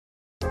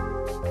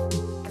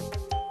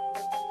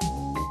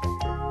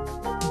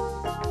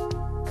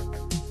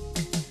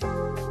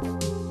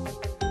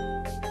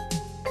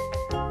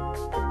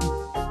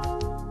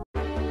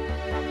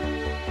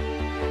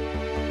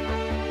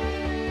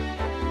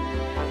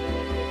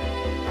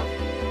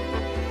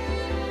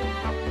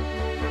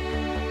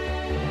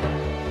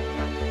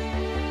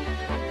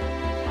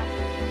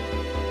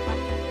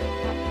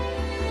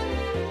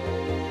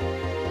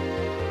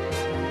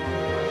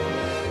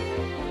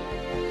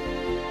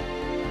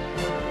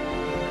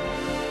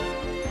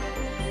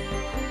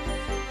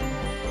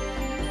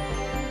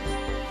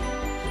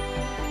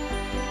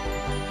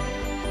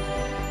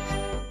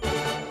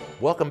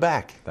welcome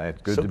back.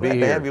 It's good so to glad be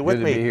here. To have you with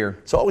good me. to be here.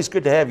 It's always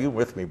good to have you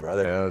with me,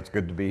 brother. Yeah, it's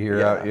good to be here.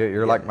 Yeah,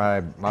 You're like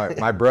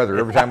my brother.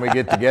 Every time we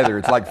get together,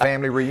 it's like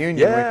family reunion.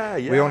 Yeah,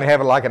 we only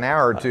have it like an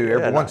hour or two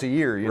every once a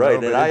year. You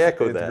right, know, and but I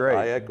echo it's that. Great.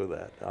 I echo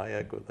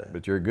that.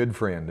 But you're a good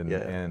friend,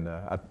 and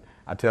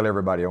I tell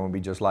everybody I want to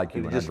be just like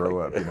you when I grow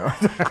up. You know,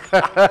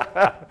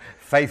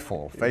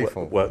 faithful.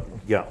 Well,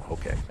 yeah,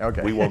 okay.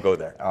 We won't go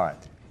there. All right.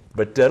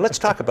 But let's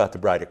talk about the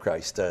Bride of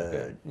Christ.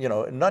 You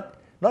know,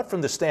 not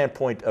from the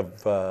standpoint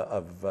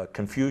of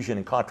confusion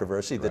and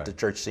controversy that the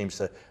church seems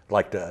to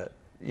like to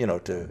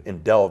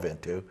delve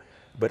into,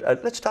 but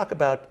let's talk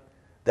about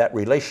that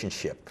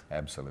relationship.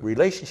 Absolutely.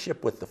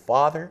 Relationship with the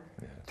Father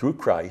through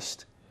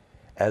Christ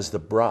as the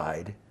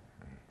bride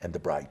and the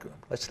bridegroom.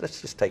 Let's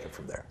just take it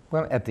from there.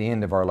 Well, at the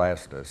end of our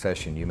last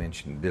session, you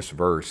mentioned this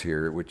verse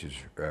here, which is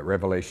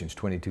Revelations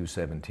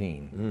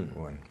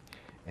 22:17.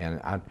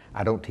 And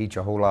I don't teach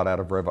a whole lot out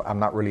of Revelation. I'm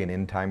not really an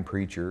end-time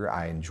preacher.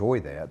 I enjoy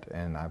that,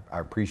 and I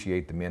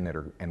appreciate the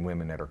men and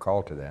women that are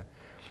called to that.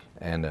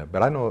 And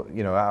but I know,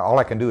 all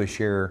I can do is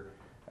share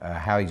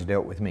how He's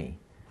dealt with me,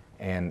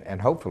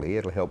 and hopefully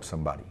it'll help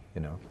somebody.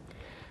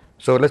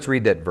 So let's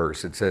read that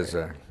verse. It says,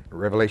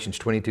 Revelations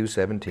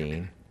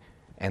 22:17,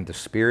 and the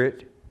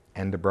Spirit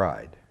and the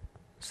bride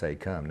say,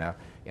 "Come." Now,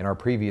 in our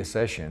previous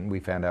session, we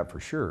found out for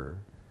sure.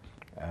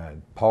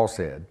 Paul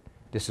said,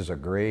 "This is a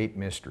great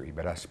mystery,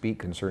 but I speak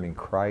concerning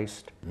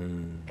Christ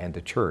and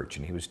the church."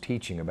 And he was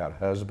teaching about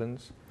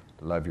husbands,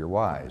 love your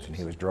wives. And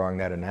he was drawing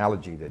that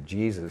analogy that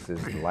Jesus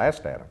is the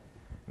last Adam,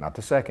 not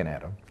the second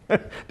Adam.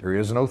 There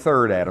is no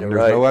third Adam.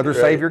 There's no other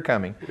Savior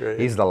coming.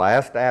 He's the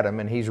last Adam,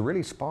 and he's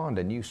really spawned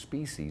a new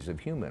species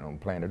of human on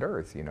planet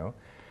Earth,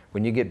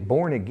 When you get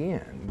born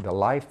again, the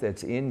life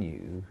that's in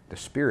you, the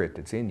spirit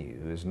that's in you,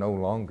 is no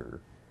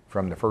longer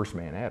from the first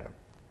man Adam.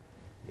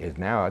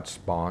 Now it's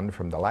spawned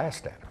from the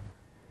last Adam.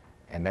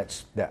 And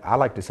I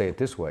like to say it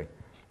this way: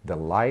 the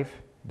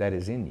life that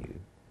is in you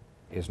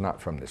is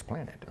not from this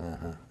planet.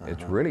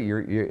 It's really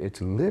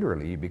it's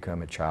literally you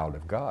become a child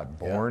of God,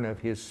 born of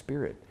His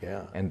Spirit.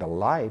 And the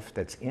life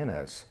that's in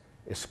us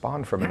is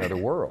spawned from another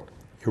world.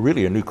 You're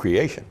really a new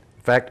creation.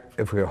 In fact,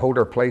 if we hold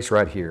our place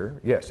right here,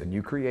 yes, a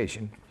new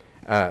creation.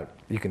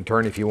 You can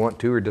turn if you want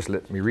to, or just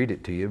let me read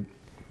it to you.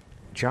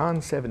 John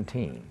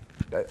 17.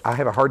 I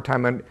have a hard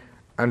time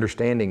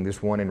understanding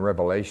this one in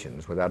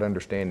Revelations without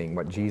understanding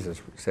what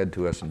Jesus said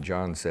to us in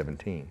John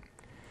 17.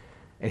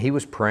 And he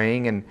was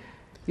praying, and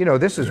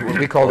this is what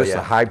we call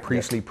the high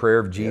priestly prayer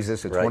of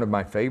Jesus. It's one of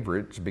my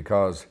favorites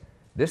because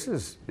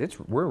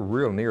we're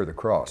real near the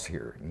cross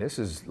here, and this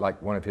is like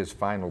one of his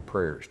final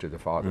prayers to the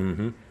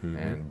Father.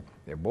 And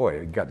boy,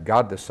 you got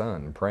God the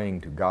Son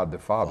praying to God the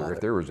Father.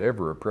 If there was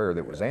ever a prayer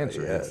that was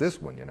answered, it's this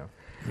one,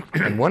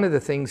 And one of the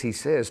things he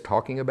says,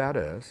 talking about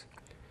us,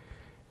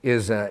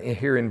 is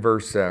here in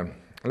verse.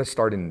 Let's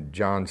start in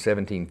John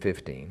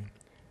 17:15.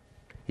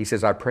 He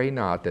says, "I pray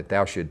not that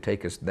thou should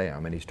take us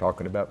them," and he's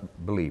talking about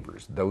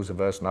believers. Those of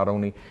us, not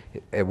only,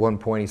 at one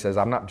point he says,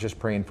 "I'm not just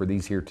praying for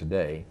these here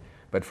today,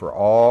 but for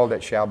all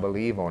that shall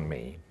believe on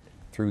me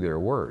through their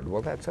word."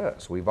 Well, that's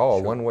us. We've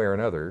all, one way or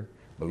another,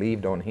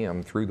 believed on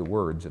him through the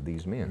words of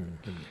these men.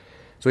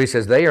 So he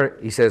says,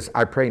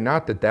 "I pray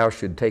not that thou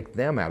should take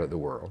them out of the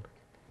world,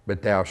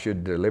 but thou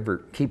should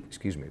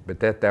but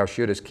that thou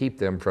shouldest keep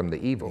them from the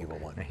evil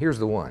one." Now here's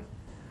the one.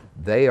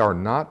 "They are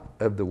not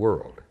of the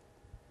world,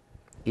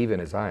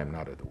 even as I am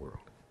not of the world."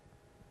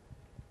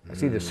 Now,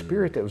 see, the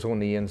spirit that was on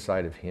the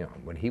inside of him,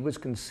 when he was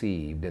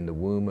conceived in the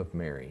womb of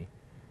Mary,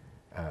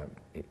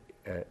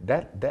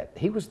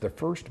 he was the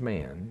first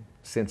man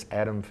since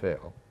Adam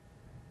fell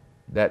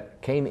that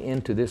came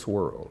into this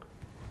world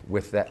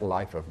with that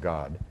life of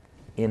God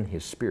in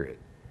his spirit.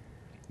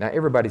 Now,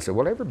 everybody said,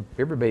 well,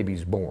 every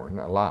baby's born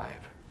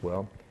alive.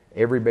 Well,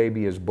 every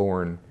baby is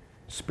born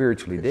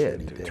spiritually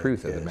dead, the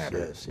truth of the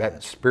matter.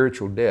 That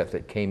spiritual death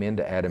that came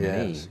into Adam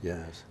and Eve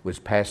was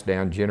passed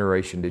down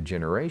generation to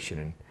generation.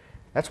 And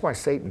that's why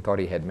Satan thought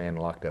he had man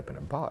locked up in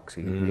a box.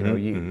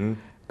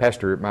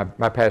 Pastor,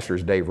 my pastor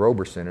is Dave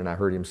Roberson, and I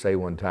heard him say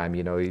one time,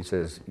 he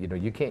says,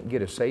 you can't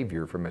get a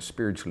savior from a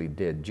spiritually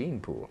dead gene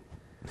pool.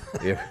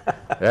 Isn't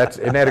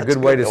that a good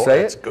way to say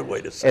it? That's a good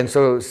way to say it. And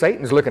so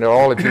Satan's looking at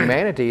all of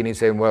humanity, and he's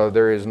saying, well,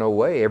 there is no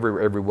way.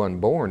 Everyone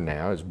born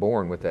now is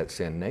born with that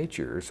sin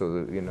nature,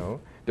 so that,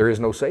 there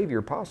is no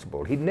Savior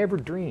possible. He never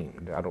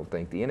dreamed, I don't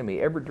think the enemy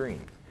ever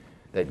dreamed,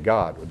 that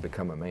God would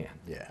become a man.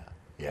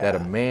 That a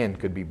man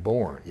could be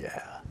born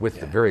with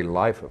the very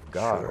life of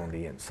God on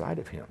the inside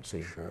of him.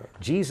 See,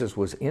 Jesus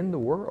was in the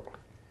world,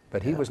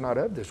 but he was not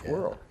of this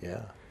world.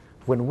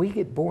 When we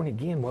get born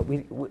again,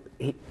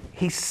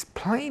 he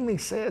plainly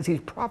says,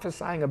 he's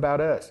prophesying about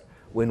us.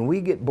 When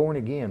we get born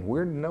again,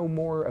 we're no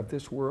more of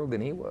this world than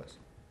he was.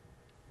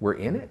 We're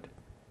in it.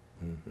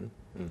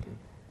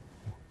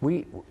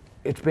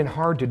 It's been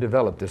hard to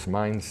develop this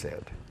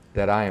mindset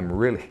that I'm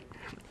really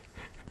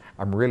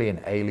an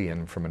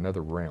alien from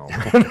another realm.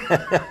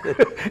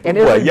 And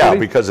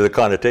because of the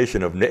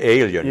connotation of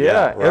alien.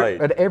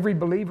 But every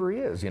believer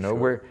is, these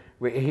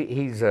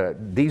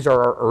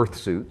are our earth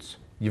suits.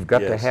 You've got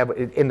to Yes. have,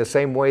 in the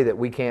same way that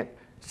we can't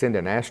send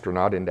an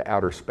astronaut into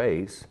outer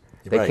space,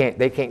 Right.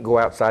 they can't go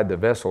outside the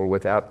vessel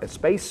without a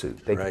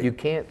spacesuit. Right. You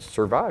can't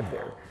survive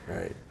there.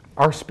 Right.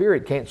 Our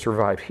spirit can't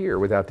survive here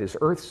without this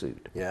earth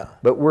suit. Yeah.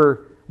 But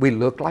we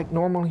look like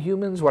normal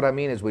humans. What I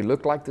mean is we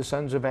look like the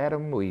sons of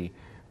Adam. We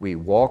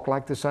walk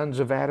like the sons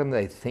of Adam.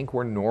 They think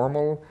we're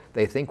normal.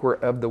 They think we're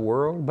of the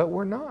world, but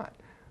we're not.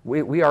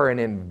 We are an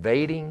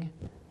invading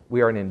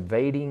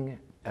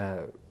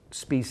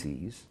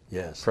species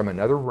Yes. from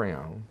another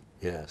realm,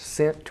 Yes.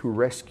 sent to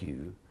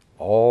rescue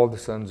all the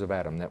sons of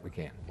Adam that we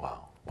can.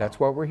 Wow. That's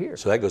why we're here.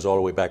 So that goes all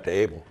the way back to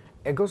Abel.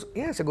 It goes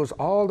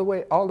all the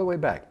way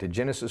back to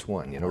Genesis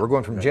 1. You know, we're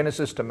going from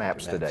Genesis to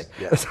maps today.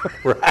 Yes.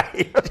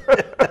 Right.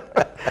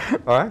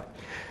 All right.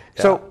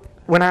 So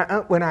when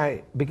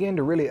I began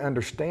to really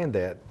understand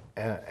that,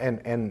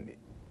 and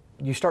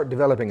you start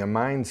developing a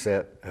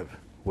mindset of,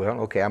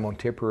 well, okay, I'm on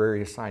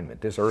temporary assignment.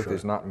 This earth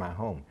is not my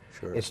home.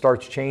 Sure. It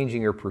starts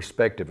changing your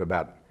perspective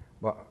about,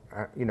 well,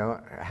 you know,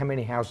 how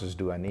many houses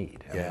do I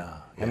need?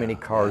 How many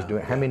cars do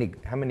I? How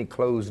many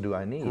clothes do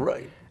I need?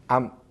 Right.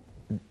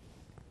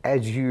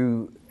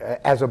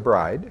 As a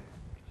bride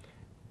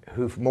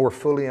who more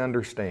fully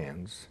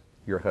understands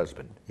your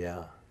husband,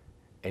 Yeah.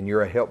 and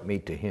you're a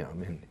helpmeet to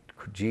him, and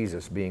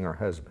Jesus being our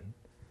husband,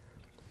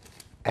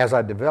 as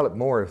I develop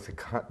more of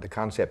the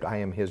concept, I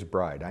am his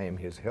bride, I am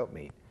his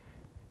helpmeet,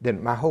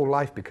 then my whole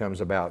life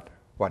becomes about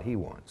what he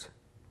wants.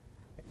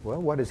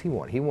 Well, what does he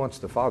want? He wants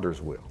the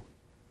Father's will.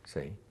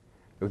 See?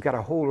 We've got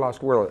a whole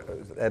lost world.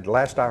 At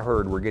last I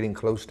heard, we're getting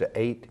close to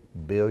 8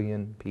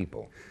 billion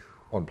people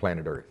on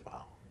planet Earth.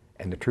 Wow.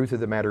 And the truth of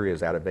the matter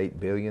is, out of 8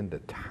 billion, the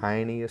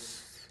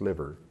tiniest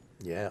sliver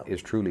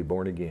is truly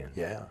born again.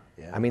 Yeah.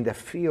 Yeah. I mean, the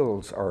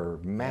fields are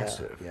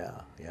massive.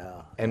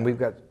 Yeah. And we've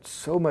got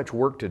so much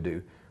work to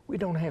do. We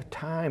don't have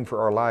time for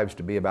our lives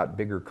to be about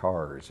bigger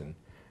cars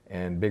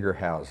and bigger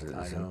houses.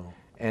 I know.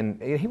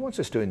 And he wants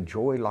us to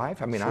enjoy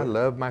life. I mean, I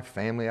love my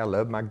family. I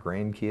love my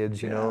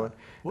grandkids, you know.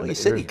 Well, And he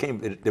said he there's-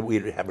 came that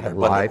we'd have an have abundant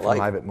life life.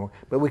 and live it more.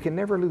 But we can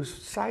never lose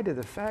sight of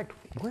the fact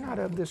we're not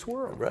of this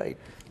world. Right.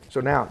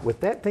 So now,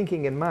 with that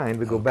thinking in mind,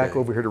 we go back Okay.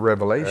 over here to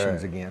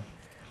Revelations again.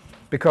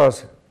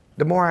 Because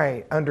the more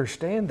I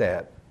understand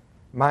that,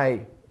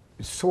 my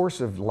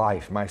source of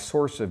life, my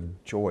source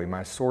of joy,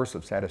 my source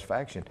of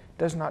satisfaction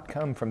does not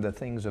come from the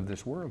things of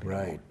this world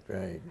anymore. Right.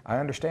 Right. I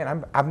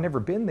understand. I've never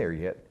been there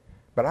yet,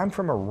 but I'm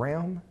from a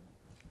realm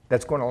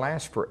that's going to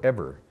last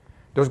forever.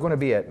 There's going to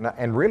be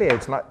and really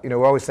it's not, you know,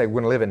 we always say we're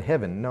going to live in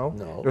heaven. No.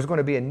 There's going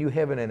to be a new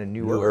heaven and a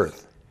new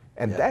earth.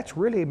 And that's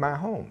really my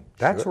home.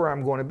 That's where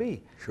I'm going to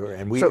be. Sure.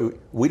 And we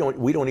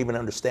don't even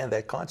understand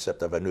that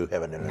concept of a new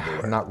heaven and a new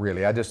earth. Not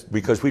really.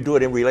 Because we do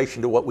it in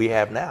relation to what we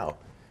have now.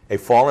 A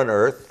fallen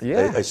earth,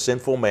 a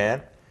sinful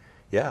man.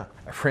 Yeah.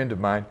 A friend of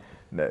mine,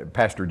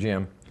 Pastor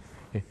Jim,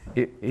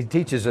 he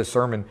teaches a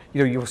sermon.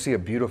 You know, you'll see a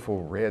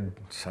beautiful red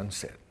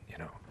sunset, you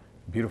know,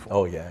 beautiful.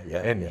 Oh, yeah.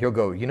 And he'll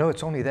go, you know,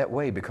 it's only that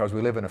way because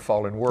we live in a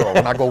fallen world.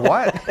 And I go,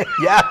 what?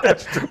 Yeah,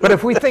 that's true. But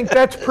if we think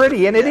that's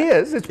pretty, and it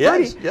is, it's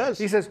pretty. Yes.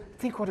 He says,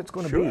 think what it's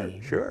going to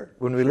be. Sure.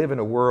 When we live in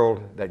a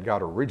world that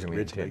God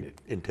originally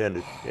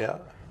intended. Yeah.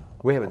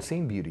 We haven't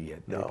seen beauty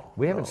yet. No.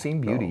 We haven't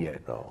seen beauty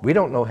yet. No. We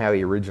don't know how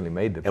he originally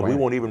made the planet. And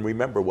we won't even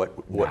remember what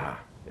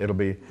it'll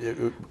be.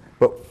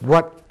 But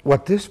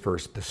what this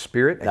verse, the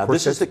Spirit. Now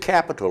this is the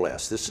capital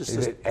S. This is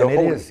the and it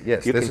Holy. is,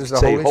 yes. You This can is the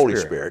say Holy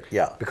Spirit.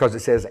 Yeah. Because it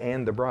says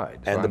and the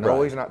bride. So And the I know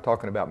bride. he's not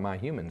talking about my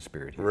human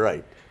spirit here.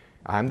 Right.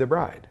 I'm the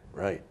bride.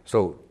 Right.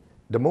 So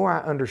the more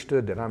I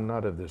understood that I'm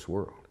not of this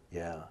world.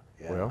 Yeah.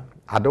 Well,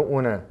 I don't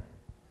want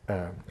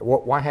to.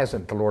 Why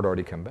hasn't the Lord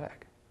already come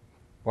back?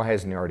 Why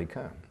hasn't he already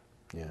come?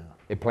 Yeah.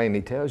 It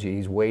plainly tells you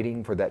he's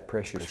waiting for that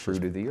precious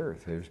fruit of the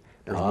earth. There's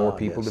more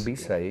people to be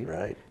saved.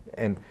 Right.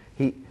 And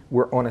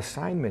we're on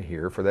assignment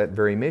here for that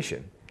very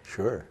mission.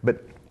 Sure.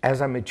 But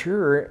as I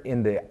mature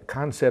in the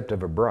concept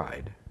of a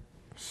bride,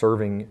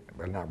 serving,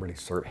 well, not really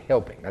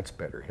helping, that's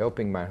better,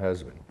 helping my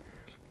husband,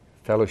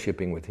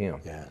 fellowshipping with him,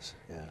 Yes.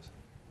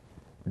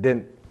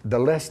 then the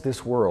less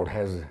this world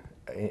has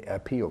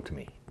appealed to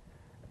me.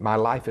 My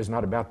life is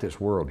not about this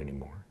world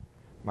anymore.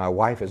 My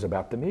wife is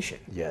about the mission.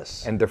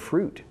 Yes. And the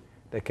fruit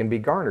that can be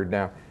garnered.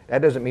 Now,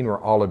 that doesn't mean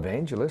we're all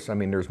evangelists. I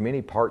mean, there's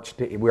many parts.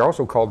 We're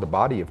also called the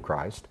body of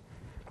Christ.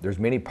 There's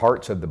many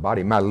parts of the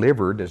body. My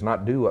liver does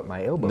not do what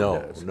my elbow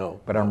does.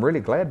 But I'm really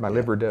glad my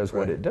liver does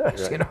what it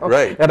does. Right. You know?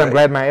 Right. And I'm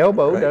glad my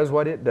elbow does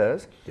what it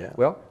does. Yeah.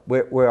 Well,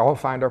 we all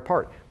find our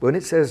part. But when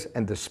it says,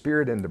 and the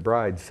Spirit and the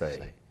bride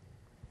say,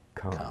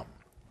 come.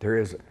 There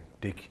is,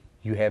 Dick,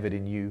 you have it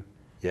in you.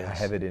 Yes.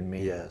 I have it in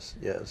me. Yes.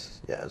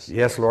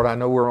 Yes, Lord, I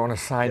know we're on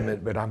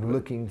assignment, but I'm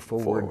looking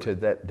forward to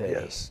that day.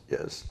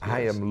 Yes. I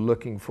am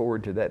looking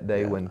forward to that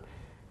day when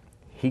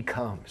he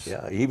comes.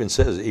 Yeah. He even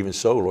says, even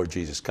so, Lord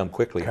Jesus, come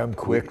quickly. Come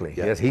quickly.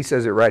 Yeah. Yes, he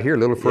says it right here, a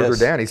little further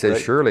down. He says,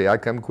 right. surely I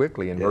come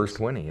quickly in verse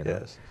 20. You know?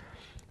 Yes.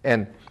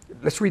 And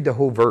let's read the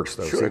whole verse,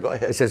 though. Sure, See, go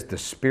ahead. It says, the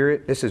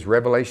Spirit, this is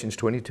Revelations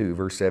 22,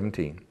 verse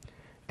 17.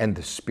 And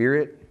the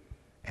Spirit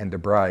and the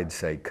bride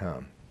say,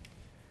 come.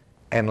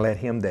 And let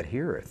him that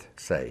heareth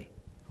say,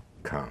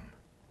 come.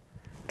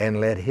 And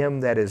let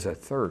him that is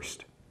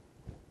athirst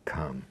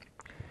come.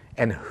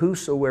 And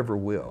whosoever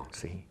will,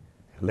 see,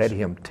 let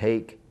him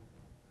take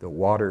the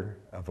water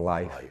of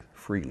life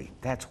freely.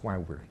 That's why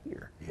we're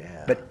here.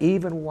 Yeah. But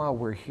even while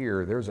we're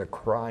here, there's a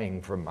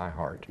crying from my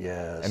heart.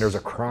 Yes. And there's a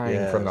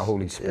crying from the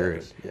Holy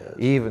Spirit. Yes.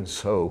 Even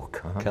so,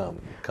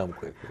 come. Come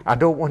quickly. I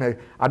don't want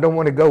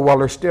to go while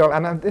there's still,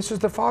 and this is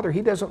the Father.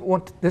 He doesn't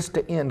want this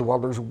to end while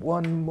there's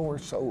one more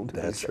soul to be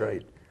saved. That's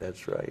right.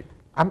 That's right.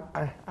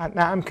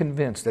 Now I'm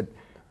convinced that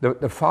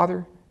the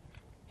Father,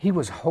 he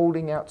was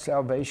holding out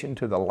salvation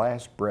to the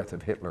last breath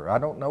of Hitler. I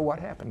don't know what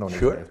happened on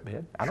his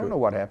deathbed. I don't know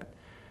what happened.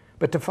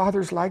 But the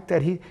Father's like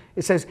that.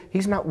 It says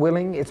he's not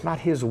willing, it's not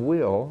his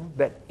will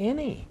that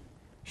any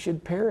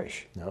should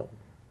perish. No.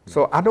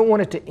 So I don't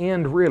want it to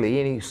end really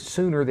any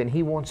sooner than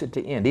he wants it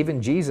to end.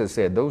 Even Jesus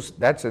said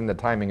that's in the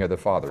timing of the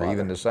Father.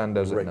 Even the Son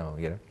doesn't know,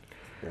 you know.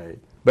 Right.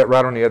 But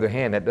right on the other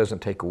hand, that doesn't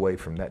take away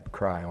from that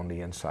cry on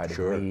the inside of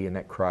me and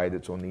that cry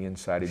that's on the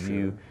inside of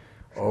you.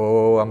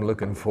 Oh, I'm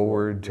looking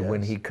forward to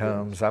when he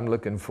comes. I'm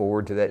looking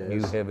forward to that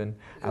new heaven.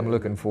 I'm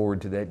looking forward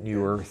to that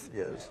new earth.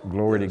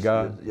 Glory to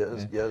God.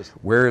 Yes.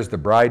 Where is the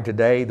bride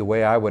today? The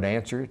way I would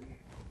answer it,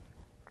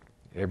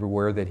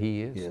 everywhere that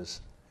he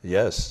is.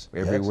 Yes.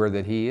 Everywhere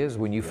that he is.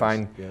 When you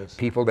find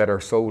people that are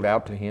sold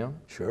out to him,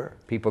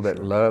 people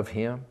that love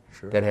him,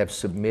 that have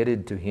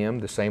submitted to him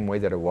the same way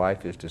that a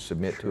wife is to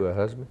submit to a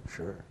husband.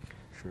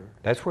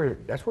 That's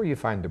where you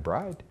find the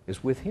bride,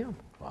 is with him.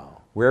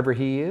 Wow. Wherever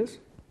he is,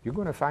 you're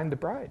going to find the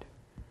bride.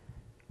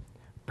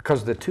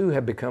 Because the two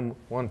have become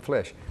one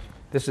flesh.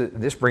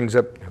 This brings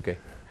up, okay,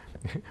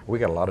 we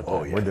got a lot of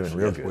time. We're doing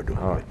real good. We're doing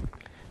all right.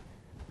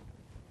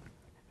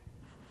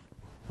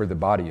 We're the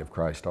body of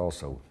Christ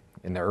also.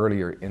 In the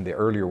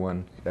earlier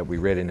one that we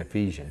read in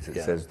Ephesians,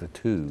 it says the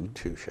two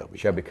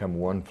shall become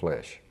one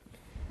flesh.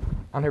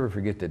 I'll never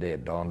forget the day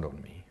it dawned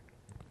on me.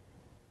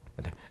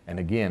 And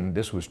again,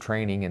 this was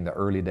training in the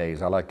early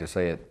days. I like to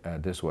say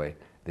it this way.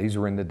 These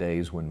were in the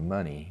days when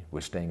money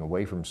was staying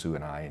away from Sue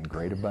and I in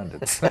great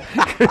abundance.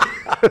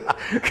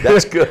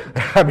 That's good.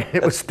 I mean,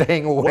 it was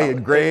staying away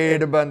in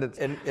great abundance.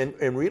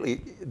 And really,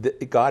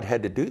 God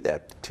had to do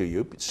that to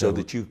you so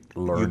that you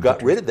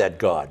got rid of that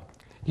God.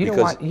 You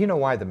know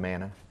why the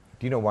manna?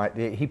 Do you know why?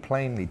 He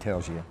plainly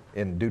tells you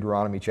in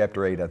Deuteronomy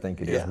chapter 8, I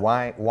think it is,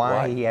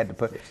 why he had to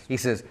put, he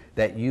says,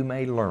 that you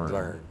may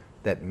learn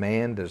that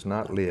man does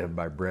not live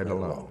by bread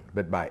alone,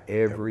 but by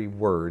every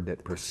word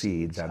that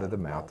proceeds out of the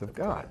mouth of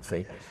God.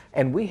 See?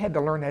 And we had to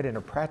learn that in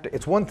a practice.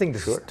 It's one thing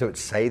to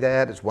say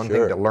that. It's one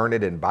thing to learn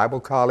it in Bible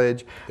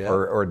college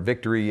or at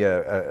Victory,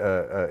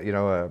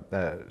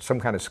 some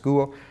kind of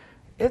school.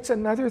 It's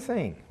another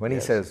thing when he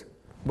says,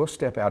 well,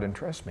 step out and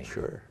trust me.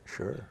 Sure.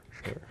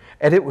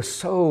 And it was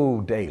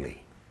so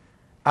daily.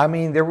 I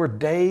mean, there were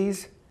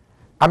days,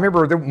 I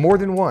remember more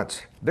than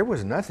once, there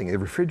was nothing. The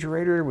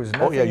refrigerator, there was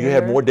nothing. Oh yeah, you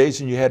had more days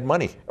than you had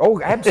money.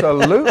 Oh,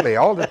 absolutely,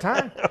 all the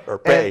time. Or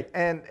pay.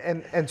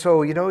 And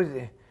so, you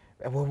know,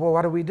 well,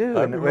 what do we do?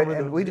 I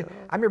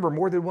remember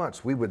more than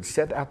once, we would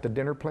set out the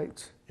dinner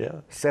plates,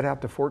 set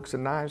out the forks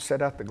and knives,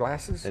 set out the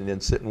glasses. And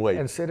then sit and wait.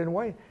 And sit and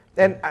wait.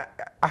 And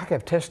I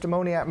have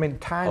testimony, I mean,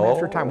 time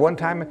after time. One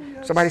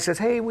time, somebody says,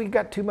 hey, we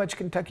got too much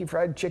Kentucky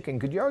Fried Chicken.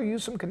 Could y'all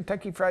use some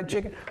Kentucky Fried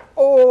Chicken?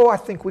 Oh, I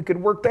think we could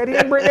work that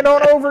in, bring it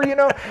on over, you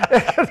know.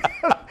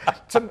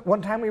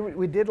 One time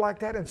we did like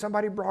that, and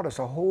somebody brought us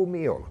a whole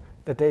meal.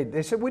 That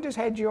they said, we just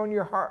had you on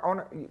your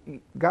heart,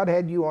 God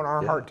had you on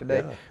our heart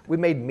today. We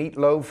made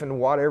meatloaf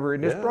and whatever,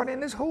 and just brought in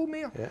this whole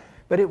meal.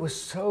 But it was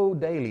so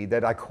daily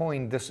that I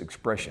coined this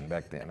expression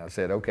back then. I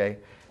said, okay,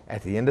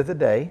 at the end of the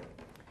day,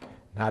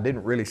 now, I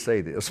didn't really say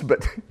this,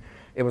 but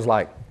it was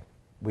like,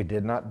 we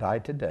did not die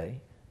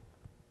today.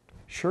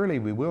 Surely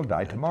we will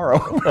die tomorrow.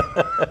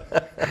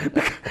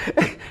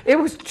 It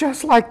was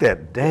just like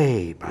that,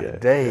 day by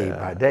day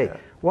by day.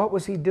 What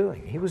was he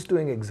doing? He was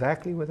doing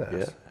exactly with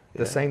us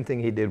the same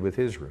thing he did with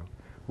Israel.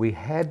 We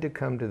had to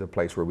come to the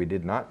place where we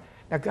did not.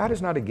 Now, God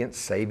is not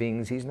against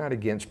savings. He's not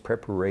against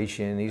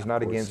preparation. He's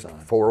not against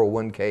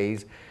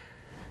 401ks.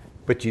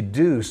 But you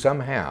do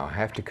somehow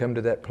have to come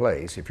to that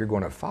place, if you're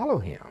going to follow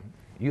him,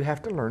 you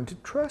have to learn to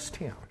trust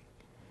him.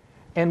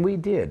 And we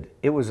did.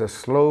 It was a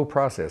slow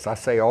process. I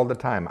say all the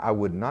time, I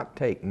would not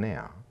take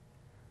now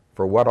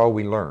for what all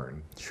we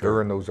learned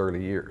during those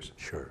early years.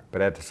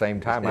 But at the same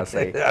time, I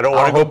say, I don't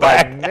want to go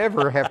back. I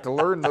never have to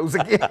learn those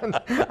again.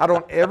 I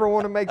don't ever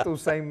want to make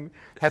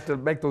have to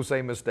make those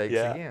same mistakes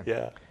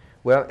again.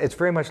 Well, it's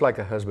very much like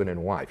a husband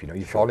and wife. You know,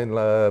 you fall in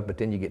love, but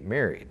then you get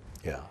married.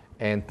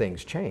 And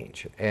things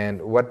change.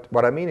 And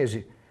what I mean is,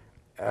 you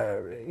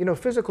know,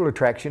 physical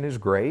attraction is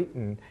great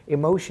and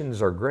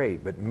emotions are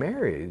great, but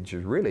marriage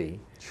is really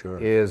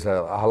is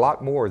a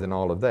lot more than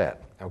all of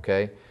that,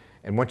 okay?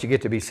 And once you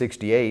get to be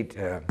 68,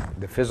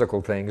 the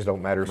physical things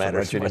don't matter so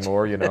much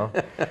anymore, you know.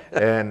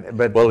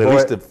 But well, at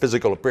least the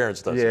physical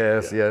appearance doesn't.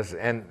 Yes.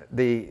 And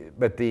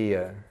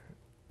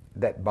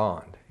that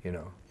bond, you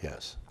know.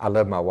 Yes. I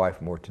love my wife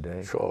more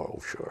today.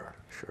 Sure.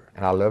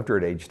 And I loved her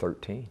at age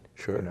 13.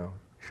 You know.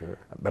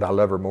 But I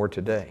love her more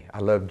today. I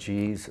love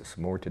Jesus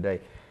more today.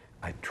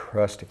 I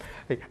trust him.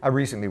 Hey, I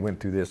recently went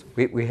through this.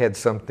 We had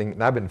something,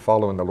 and I've been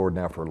following the Lord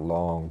now for a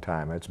long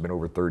time. It's been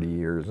over 30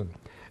 years.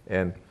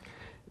 And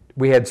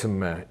we had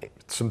some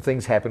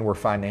things happen where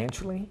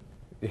financially,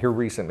 here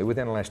recently,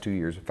 within the last 2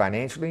 years,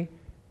 financially,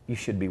 you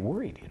should be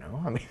worried, you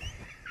know? I mean,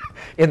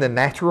 in the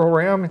natural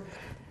realm.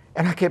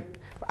 And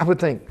I would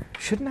think,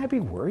 shouldn't I be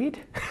worried?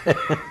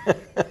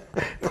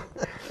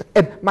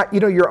 And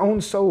your own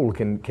soul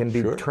can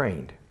be Sure.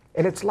 trained.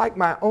 And it's like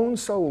my own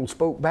soul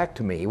spoke back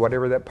to me,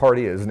 whatever that part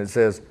is, and it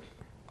says,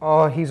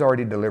 oh, he's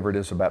already delivered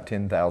us about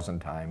 10,000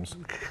 times.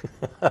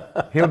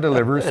 He'll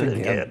deliver us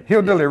again.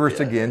 He'll deliver us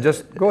again.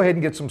 Just go ahead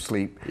and get some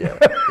sleep.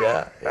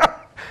 Yeah.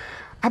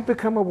 I've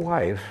become a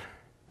wife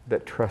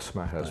that trusts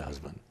my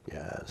husband.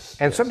 Yes.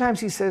 And sometimes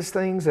he says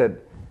things that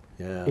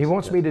Yes, he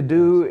wants me to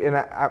do, and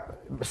I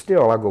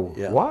go,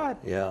 yeah. what?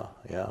 Yeah.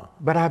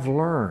 But I've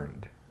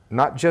learned,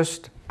 not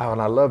just, and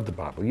I love the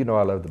Bible. You know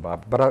I love the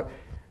Bible. But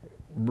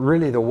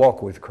really the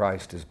walk with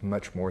Christ is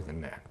much more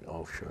than that.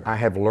 Oh, sure. I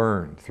have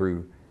learned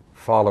through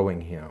following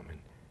him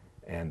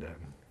and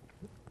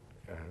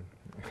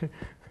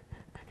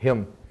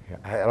him,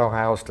 I don't know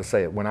how else to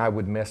say it. When I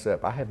would mess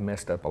up, I have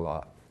messed up a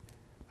lot.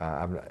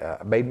 I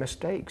made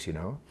mistakes, you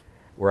know,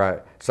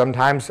 where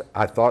sometimes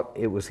I thought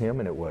it was him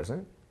and it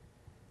wasn't.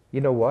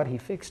 You know what? He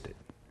fixed it.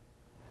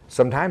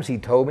 Sometimes he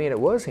told me and it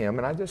was him,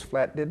 and I just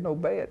flat didn't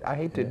obey it. I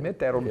hate to admit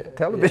that on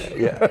television.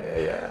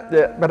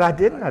 Yeah. But I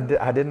didn't.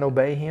 I didn't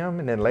obey him,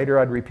 and then later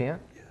I'd repent.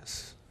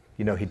 Yes.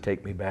 You know, he'd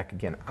take me back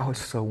again. I would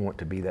so want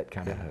to be that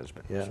kind of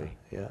husband.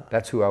 Yeah.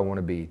 That's who I want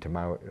to be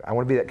I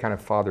want to be that kind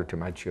of father to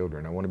my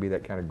children. I want to be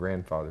that kind of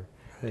grandfather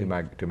to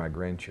my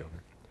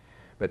grandchildren.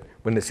 But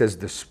when it says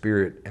the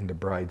Spirit and the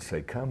bride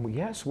say, come, well,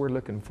 yes, we're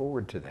looking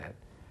forward to that.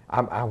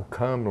 I'll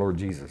come, Lord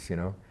Jesus, you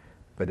know.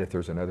 But if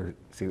there's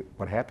see,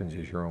 what happens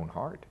is your own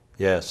heart.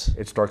 Yes.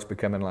 It starts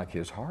becoming like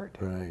his heart.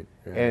 Right.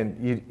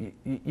 And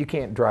you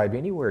can't drive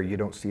anywhere. You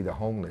don't see the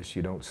homeless.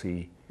 You don't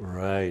see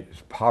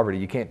poverty.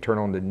 You can't turn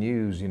on the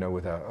news, you know,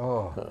 without,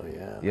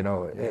 you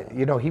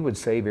know, he would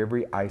save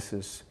every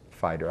ISIS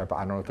fighter. I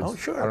don't know if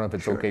it's, I don't know if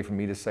it's okay for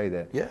me to say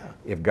that. Yeah.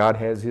 If God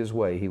has his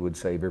way, he would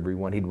save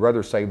everyone. He'd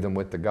rather save them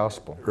with the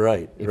gospel.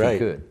 Right. If he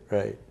could.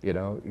 Right. You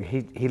know,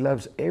 he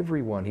loves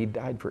everyone. He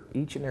died for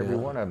each and every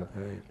one of them.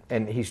 Right.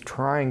 And he's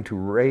trying to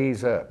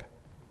raise up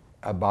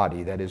a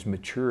body that is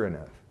mature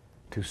enough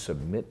to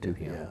submit to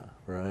him,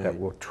 that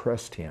will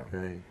trust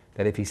him,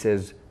 that if he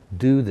says,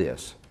 do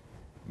this,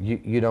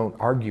 you don't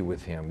argue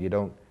with him. You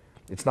don't.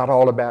 It's not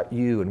all about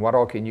you and what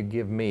all can you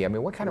give me. I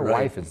mean, what kind of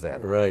wife is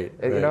that?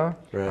 You know,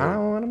 I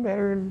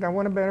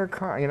want a better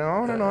car. You know,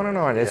 on and on and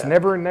on. It's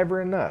never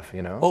enough.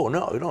 You know. Oh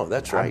no,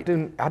 that's right.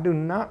 I do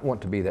not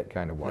want to be that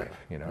kind of wife.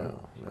 You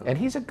know, and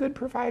he's a good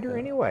provider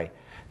anyway.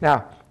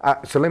 Now,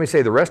 so let me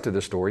say the rest of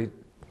the story.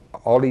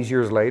 All these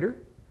years later,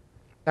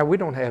 now we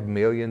don't have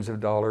millions of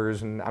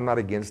dollars, and I'm not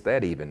against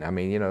that even. I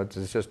mean, you know,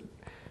 it's just.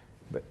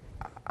 But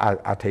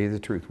I'll tell you the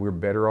truth. We're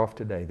better off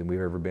today than we've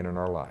ever been in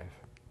our life,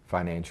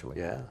 financially.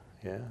 Yeah.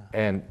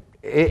 And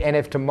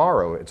if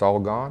tomorrow it's all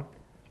gone,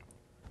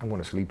 I'm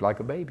going to sleep like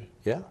a baby.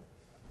 Yeah.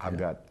 I've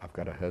got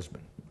a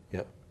husband.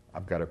 Yep.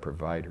 I've got a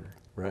provider.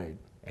 Right.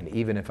 And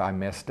even if I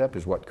messed up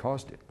is what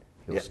caused it,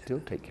 he'll still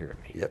take care of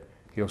me. Yep.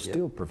 He'll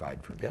still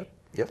provide for me.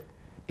 Yep.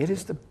 It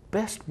is the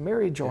best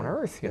marriage on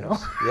earth, you know.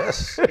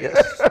 Yes.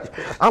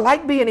 I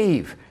like being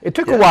Eve. It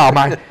took a while.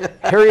 My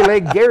hairy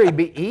leg Gary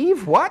be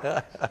Eve? What?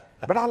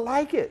 But I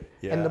like it.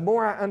 Yeah. And the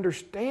more I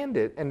understand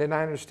it, and then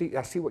I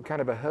see what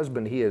kind of a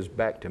husband he is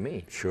back to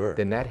me. Sure.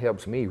 Then that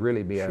helps me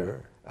really be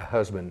a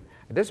husband.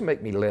 It doesn't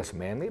make me less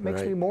manly. It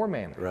makes me more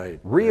manly. Right.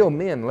 Real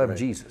men love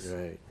Jesus.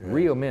 Right.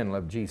 Real men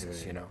love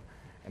Jesus, you know.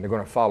 And they're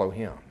going to follow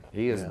him.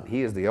 He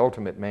is the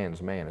ultimate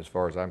man's man as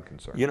far as I'm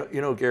concerned.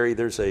 You know, Gary,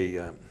 there's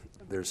a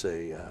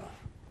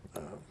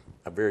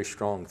very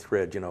strong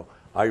thread. You know,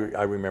 I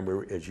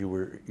remember as you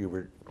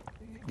were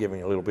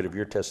giving a little bit of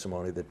your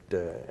testimony that,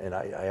 and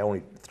I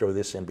only throw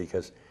this in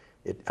because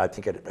I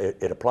think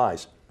it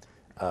applies.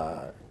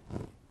 I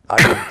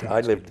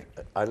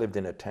lived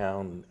in a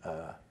town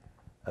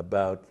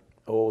about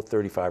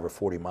 35 or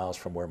 40 miles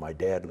from where my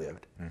dad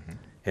lived,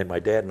 and my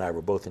dad and I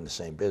were both in the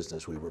same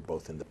business. We were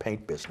both in the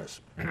paint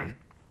business.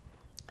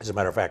 As a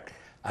matter of fact,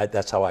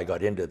 that's how I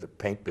got into the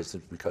paint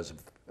business, because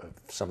of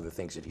some of the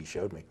things that he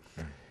showed me.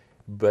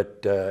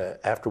 But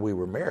after we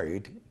were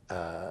married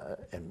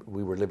and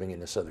we were living in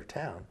this other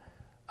town,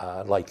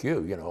 like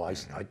you know,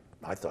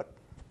 I thought,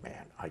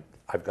 man,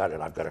 I've got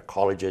it. I've got a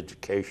college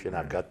education.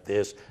 I've got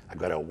this. I've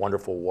got a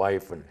wonderful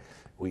wife, and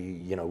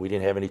we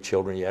didn't have any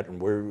children yet,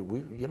 and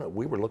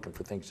we were looking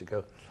for things to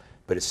go.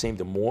 But it seemed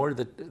the more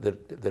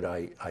that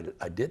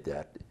I did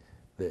that,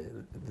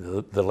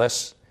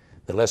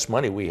 the less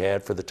money we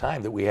had for the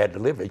time that we had to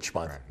live each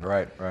month.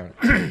 Right.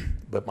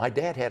 But my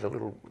dad had a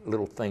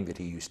little thing that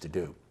he used to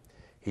do.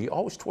 He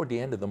always, toward the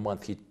end of the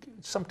month,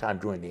 sometime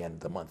during the end of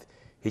the month,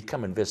 he'd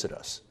come and visit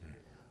us.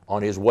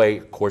 On his way,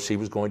 of course, he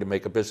was going to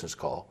make a business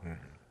call,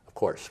 of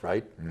course,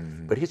 right?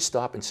 But he'd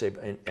stop and say,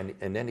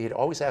 and then he'd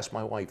always ask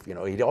my wife, you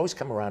know, he'd always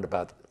come around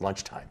about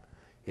lunchtime.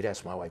 he'd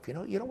ask my wife, you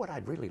know what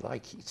I'd really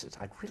like? He says,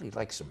 I'd really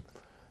like some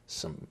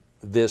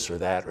this or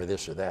that or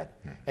this or that.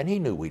 And he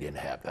knew we didn't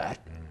have that.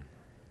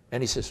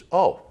 And he says,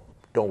 oh,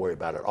 don't worry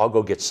about it. I'll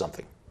go get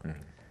something.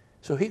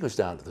 So he goes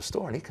down to the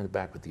store and he comes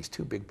back with these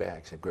 2 big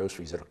bags of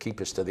groceries that'll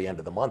keep us to the end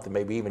of the month and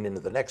maybe even into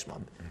the next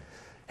month.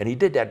 And he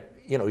did that,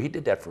 he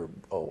did that for,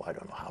 I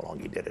don't know how long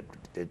he did it.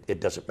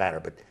 It doesn't matter,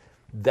 but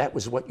that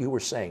was what you were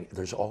saying.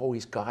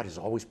 God is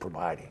always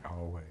providing.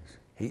 Always.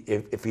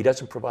 If he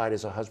doesn't provide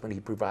as a husband, he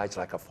provides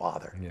like a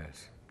father.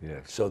 Yes,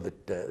 yes. So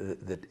that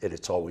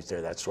it's always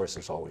there, that source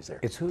is always there.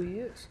 It's who he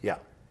is. Yeah.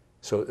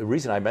 So the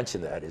reason I mention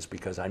that is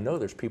because I know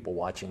there's people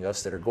watching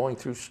us that are going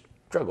through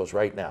struggles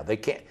right now. They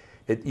can't,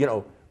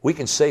 we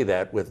can say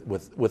that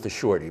with a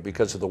surety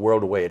because of the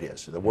world the way it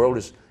is. The world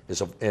is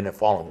in a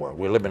fallen world.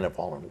 We live in a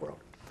fallen world.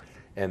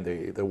 And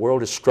the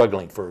world is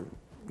struggling to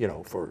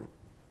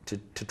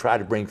try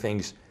to bring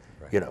things,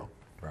 Right.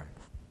 Right.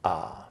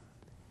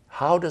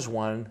 How does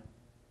one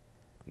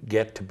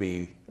get to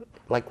be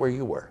like where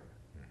you were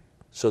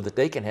so that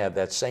they can have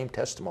that same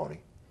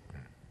testimony?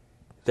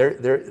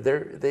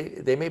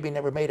 They maybe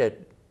never made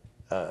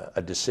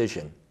a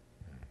decision,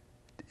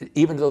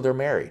 even though they're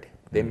married.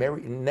 They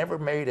never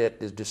made a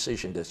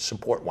decision to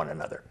support one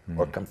another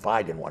or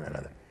confide in one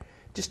another.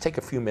 Just take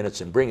a few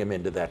minutes and bring them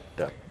into that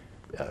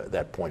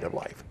point of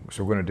life.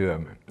 So we're going to do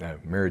a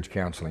marriage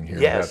counseling here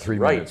in Yes, about 3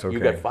 right. minutes. Okay.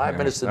 You got 5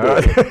 minutes to do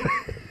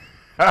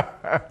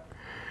it.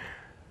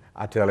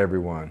 I tell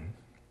everyone,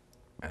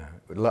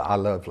 I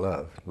love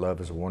love. Love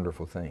is a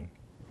wonderful thing.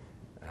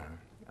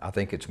 I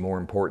think it's more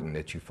important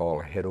that you fall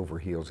head over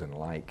heels in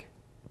like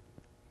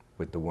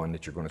with the one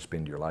that you're going to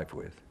spend your life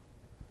with.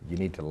 You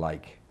need to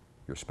like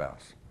your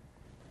spouse.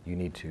 You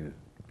need to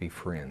be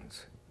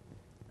friends.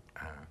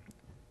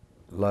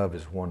 Love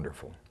is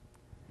wonderful.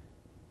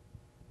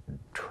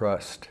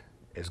 Trust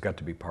has got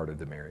to be part of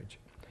the marriage.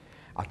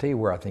 I'll tell you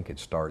where I think it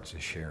starts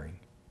is sharing.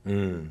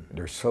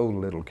 There's so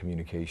little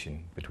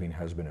communication between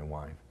husband and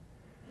wife.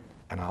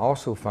 And I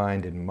also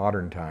find in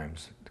modern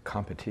times, the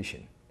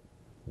competition.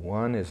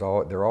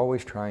 They're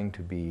always trying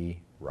to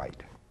be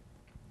right.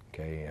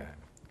 Okay,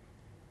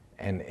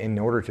 and in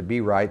order to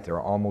be right,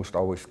 they're almost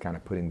always kind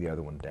of putting the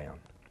other one down.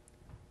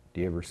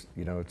 Do you ever,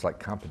 it's like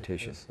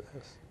competition.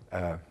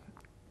 Yes.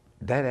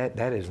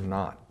 That is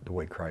not the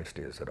way Christ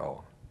is at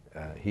all.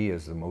 He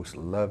is the most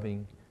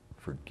loving,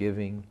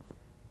 forgiving,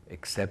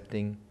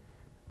 accepting,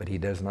 but he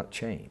does not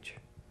change.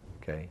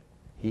 Okay,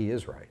 he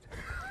is right.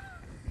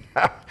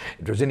 If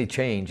there's any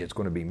change, it's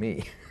going to be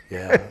me.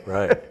 Yeah,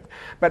 right.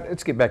 But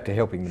let's get back to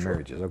helping the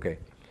marriages. Okay.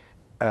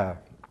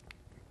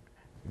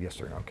 Yes,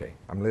 sir. Okay.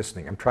 I'm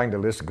listening. I'm trying to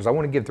listen because I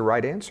want to give the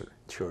right answer.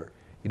 Sure.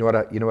 You know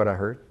what I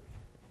heard?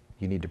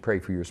 You need to pray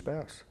for your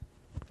spouse.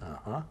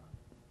 Uh-huh.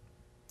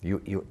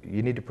 You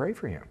need to pray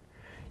for him.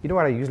 You know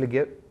what I usually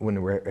get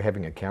when we're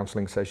having a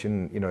counseling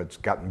session? It's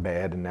gotten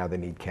bad and now they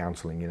need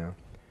counseling,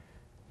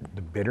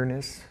 The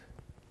bitterness,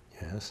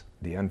 Yes.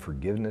 the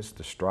unforgiveness,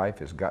 the strife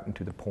has gotten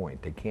to the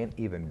point they can't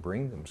even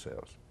bring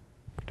themselves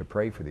to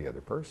pray for the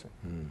other person.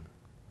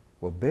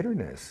 Well,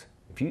 bitterness,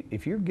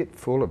 if you get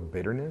full of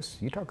bitterness,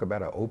 you talk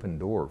about an open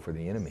door for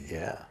the enemy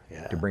Yeah.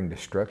 to bring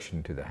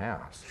destruction to the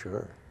house.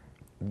 Sure.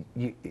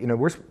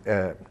 We're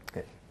a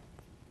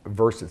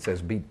verse that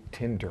says, be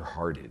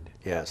tender-hearted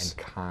Yes. and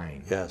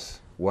kind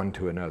Yes. one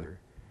to another.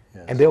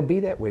 Yes. And they'll be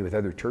that way with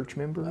other church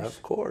members.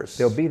 Of course.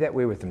 They'll be that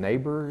way with the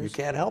neighbors. You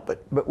can't help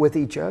it. But with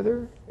each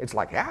other, it's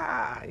like,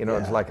 it's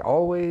Yeah. like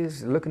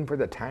always looking for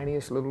the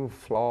tiniest little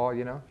flaw,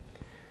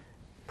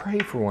 Pray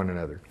for one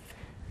another.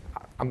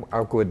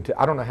 I'll go ahead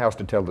I don't know how else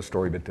to tell the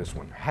story but this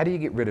one. How do you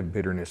get rid of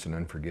bitterness and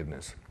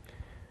unforgiveness?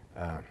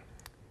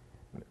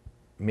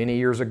 Many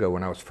years ago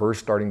when I was first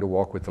starting to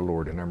walk with the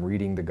Lord and I'm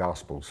reading the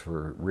Gospels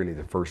for really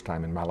the first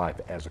time in my life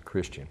as a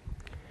Christian,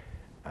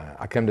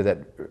 I come to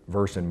that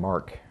verse in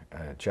Mark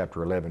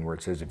chapter 11 where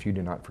it says, if you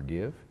do not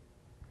forgive,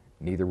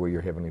 neither will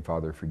your heavenly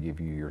Father forgive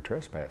you your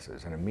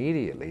trespasses. And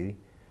immediately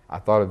I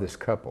thought of this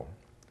couple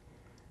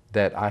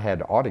that I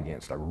had aught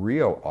against, a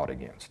real aught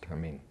against. I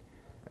mean,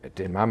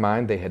 in my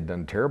mind they had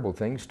done terrible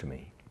things to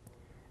me.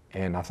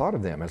 And I thought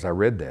of them as I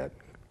read that,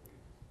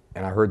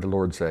 and I heard the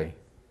Lord say,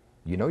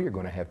 you're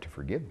going to have to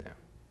forgive them,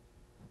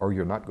 or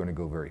you're not going to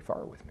go very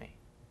far with me.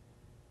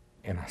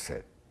 And I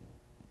said,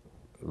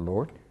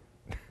 Lord,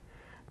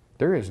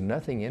 there is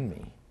nothing in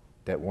me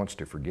that wants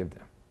to forgive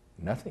them.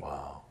 Nothing.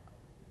 Wow.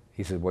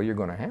 He said, well, you're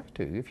going to have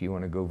to if you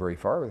want to go very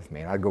far with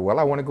me. And I go, well,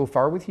 I want to go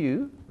far with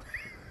you.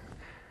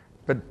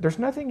 But there's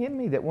nothing in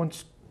me that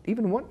wants,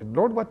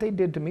 Lord, what they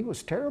did to me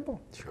was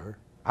terrible. Sure.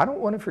 I don't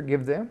want to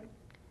forgive them.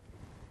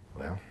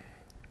 Well,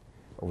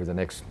 over the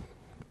next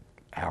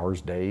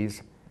hours,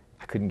 days,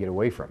 I couldn't get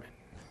away from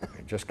it.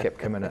 It just kept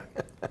coming up.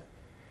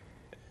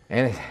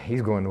 And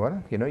he's going, what?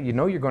 You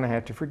know you're going to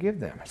have to forgive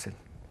them. I said,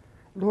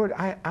 Lord,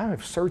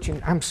 I'm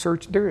searching.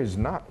 There is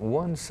not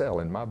one cell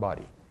in my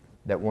body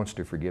that wants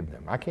to forgive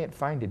them. I can't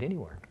find it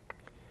anywhere.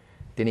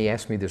 Then he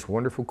asked me this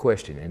wonderful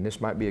question, and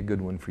this might be a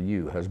good one for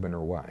you, husband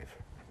or wife.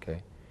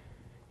 Okay?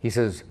 He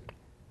says,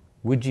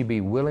 would you be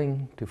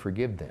willing to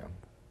forgive them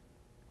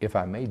if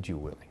I made you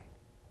willing?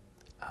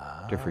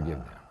 to forgive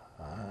them.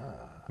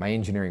 My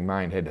engineering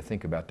mind had to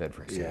think about that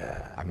for a second.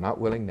 Yeah. I'm not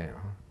willing now,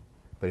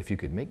 but if you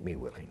could make me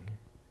willing,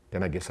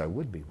 then I guess I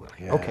would be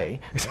willing. Yeah. Okay.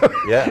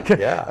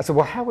 Yeah. I said,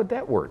 well, how would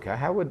that work?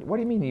 What do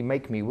you mean you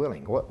make me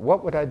willing?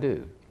 What would I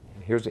do?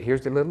 Here's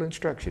the little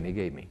instruction he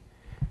gave me.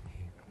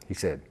 He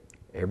said,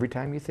 every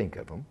time you think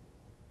of them,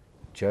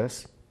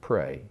 just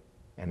pray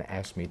and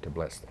ask me to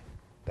bless them.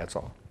 That's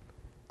all.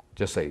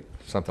 Just say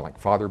something like,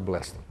 Father,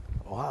 bless them.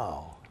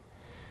 Wow.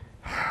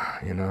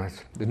 You know,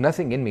 there's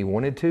nothing in me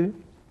wanted to,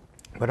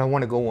 but I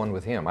want to go on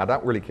with him. I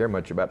don't really care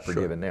much about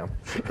forgiving them.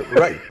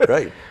 Right.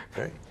 But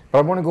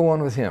I want to go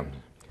on with him.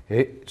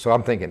 So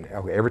I'm thinking,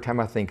 okay, every time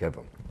I think of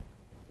him,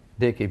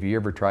 Dick, have you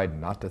ever tried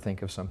not to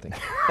think of something?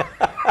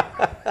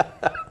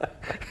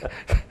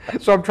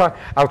 So I'm trying,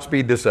 I'll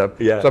speed this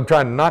up. Yeah. So I'm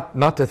trying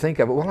not to think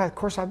of it. Well, of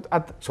course,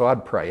 so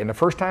I'd pray. And the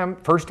first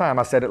time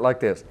I said it like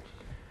this,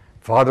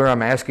 Father,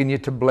 I'm asking you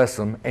to bless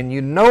them, and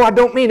you know I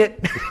don't mean it,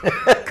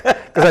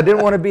 because I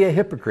didn't want to be a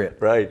hypocrite.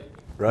 Right.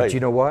 But you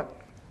know what?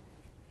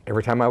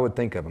 Every time I would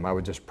think of him, I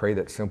would just pray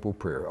that simple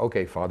prayer.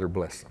 Okay, Father,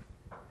 bless them.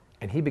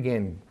 And he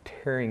began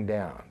tearing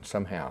down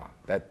somehow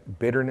that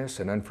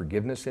bitterness and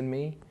unforgiveness in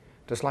me,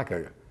 just like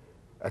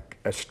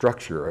a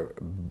structure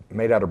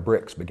made out of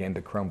bricks began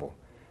to crumble.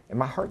 And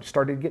my heart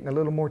started getting a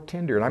little more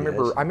tender. And I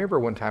remember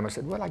one time I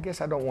said, well, I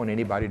guess I don't want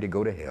anybody to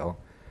go to hell.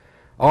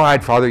 All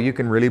right, Father, you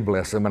can really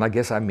bless them, and I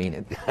guess I mean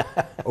it.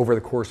 Over the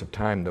course of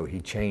time, though,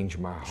 he changed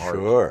my heart.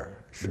 Sure.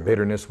 The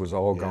bitterness was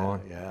all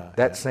gone. Yeah.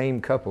 That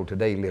same couple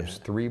today lives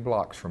 3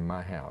 blocks from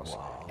my house.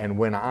 Wow. And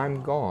when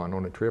I'm gone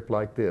on a trip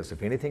like this,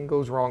 if anything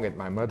goes wrong at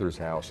my mother's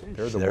house,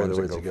 they're the ones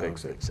that go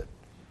fix it.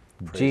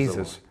 Praise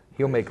Jesus,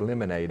 he'll make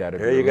lemonade out of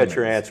There your you got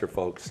your lemons. answer,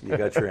 folks. You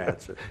got your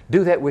answer.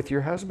 Do that with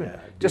your husband.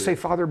 Yeah, Just say,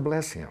 Father,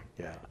 bless him.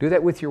 Yeah. Do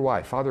that with your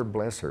wife. Father,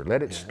 bless her.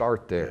 Let it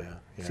start there.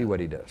 Yeah. See what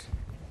he does.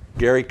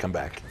 Gary, come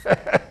back.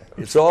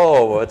 It's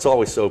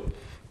always so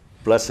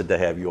blessed to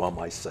have you on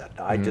my set.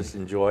 I just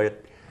enjoy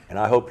it, and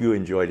I hope you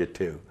enjoyed it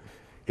too.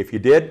 If you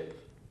did,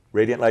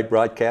 Radiant Light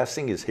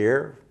Broadcasting is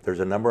here. There's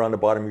a number on the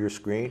bottom of your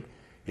screen.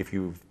 If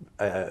you've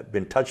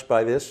been touched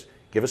by this,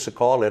 give us a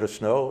call. Let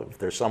us know. If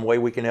there's some way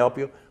we can help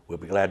you, we'll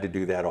be glad to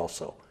do that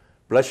also.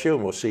 Bless you,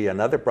 and we'll see you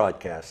another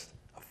broadcast,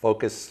 A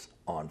Focus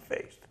on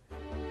Faith.